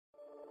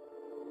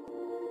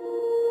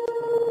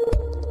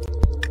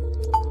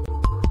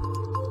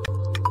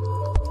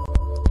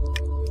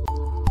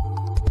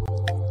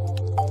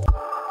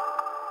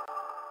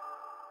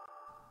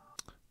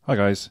Hi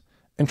guys,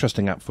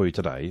 interesting app for you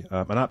today.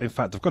 An app, in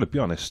fact, I've got to be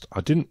honest,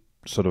 I didn't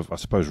I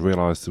suppose,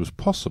 realise it was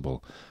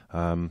possible,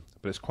 but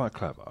it's quite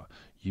clever.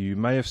 You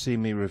may have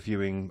seen me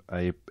reviewing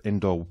a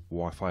indoor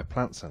Wi-Fi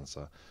plant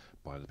sensor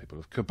by the people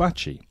of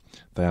Kobachi.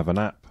 They have an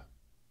app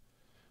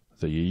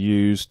that you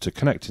use to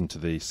connect into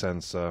the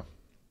sensor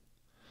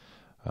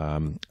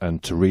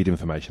and to read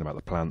information about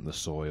the plant, the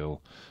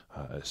soil,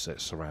 its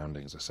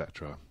surroundings,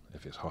 etc.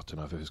 If it's hot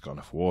enough, if it's got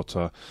enough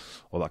water,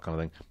 all that kind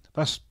of thing.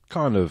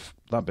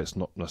 That bit's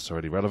not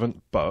necessarily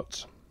relevant,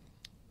 but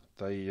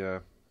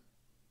their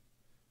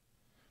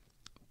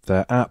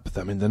app,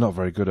 I mean, they're not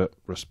very good at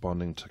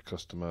responding to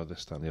customer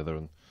this, that and the other,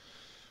 and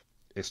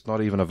it's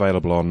not even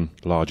available on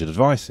larger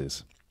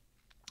devices.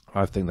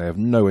 I think they have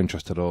no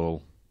interest at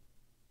all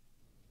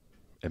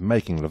in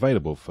making it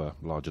available for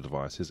larger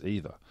devices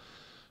either.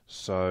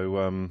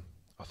 So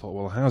I thought,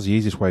 well, how's the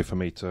easiest way for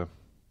me to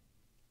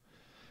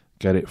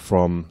get it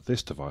from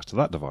this device to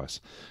that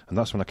device? And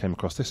that's when I came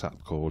across this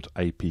app called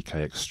APK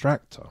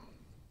Extractor.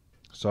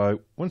 So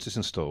once it's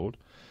installed,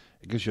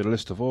 it gives you a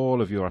list of all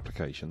of your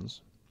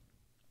applications.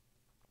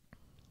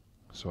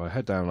 So I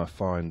head down and I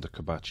find the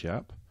Kobachi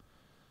app.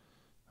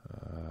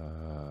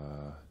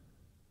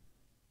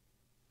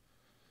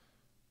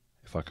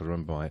 If I could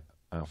remember my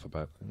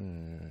alphabet.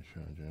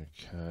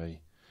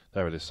 Okay,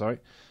 there it is, sorry.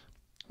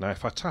 Now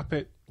if I tap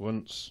it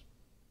once,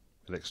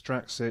 it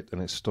extracts it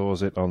and it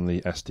stores it on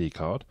the SD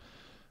card.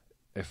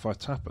 If I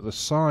tap at the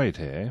side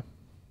here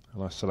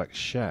and I select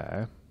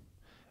share,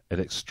 it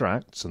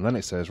extracts and then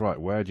it says, right,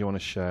 where do you want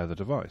to share the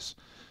device?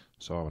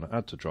 So I want to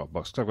add to Dropbox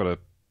because I've got a,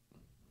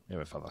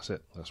 in fact that's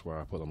it, that's where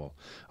I put them all.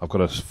 I've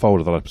got a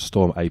folder that I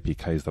store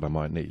APKs that I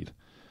might need,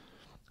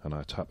 and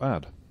I tap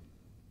add.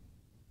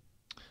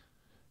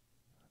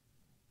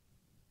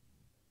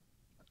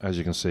 As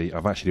you can see,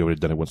 I've actually already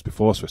done it once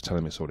before, so it's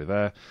telling me it's already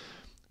there.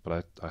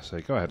 But I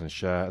say go ahead and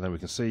share, and then we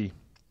can see,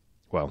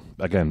 well,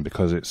 again,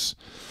 because it's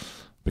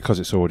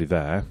already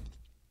there,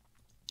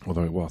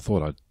 although I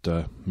thought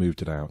I'd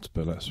moved it out,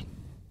 but let's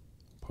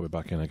put it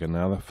back in again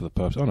now for the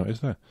purpose. Oh no, it's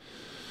there.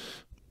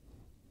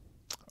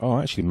 Oh,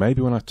 actually,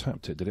 maybe when I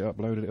tapped it, did it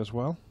upload it as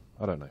well?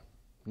 I don't know,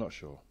 not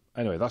sure.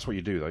 Anyway, that's what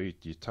you do though. You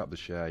tap the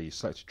share, you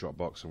select your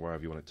Dropbox and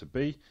wherever you want it to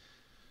be.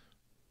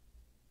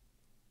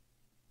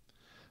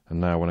 And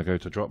now when I go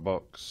to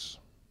Dropbox,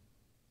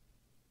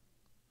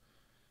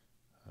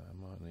 I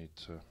might need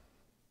to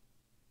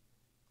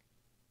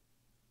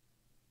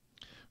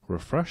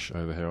refresh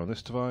over here on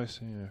this device.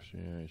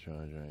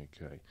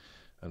 Okay,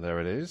 and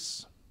there it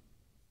is.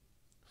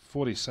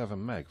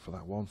 47 meg for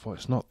that one.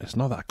 It's not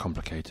that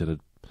complicated an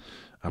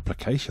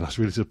application. I was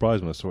really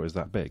surprised when I saw it was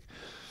that big.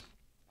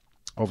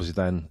 Obviously,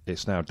 then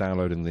it's now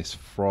downloading this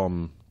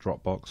from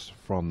Dropbox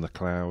from the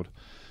cloud,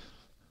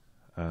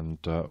 and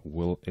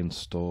will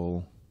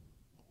install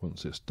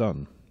once it's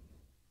done.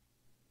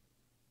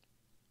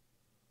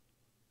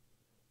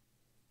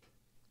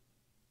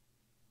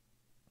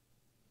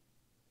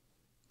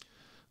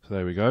 So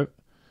there we go.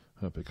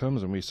 Up it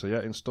comes, and we say,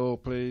 yeah, install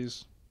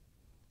please.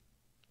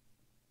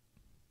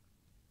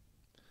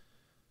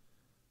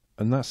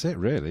 And that's it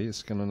really.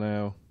 It's going to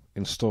now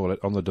install it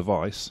on the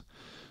device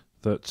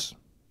that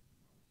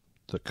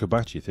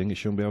Kobachi thing it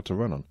shouldn't be able to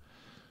run on.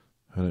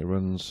 And it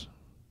runs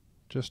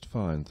just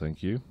fine,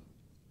 thank you.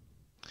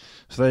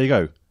 So there you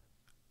go.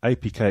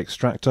 APK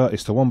Extractor.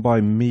 It's the one by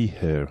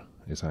Meher,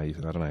 is how you,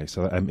 I don't know,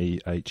 so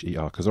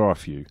M-E-H-E-R, because there are a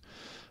few.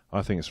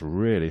 I think it's a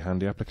really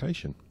handy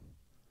application.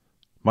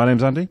 My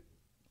name's Andy.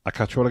 I'll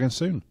catch you all again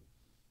soon.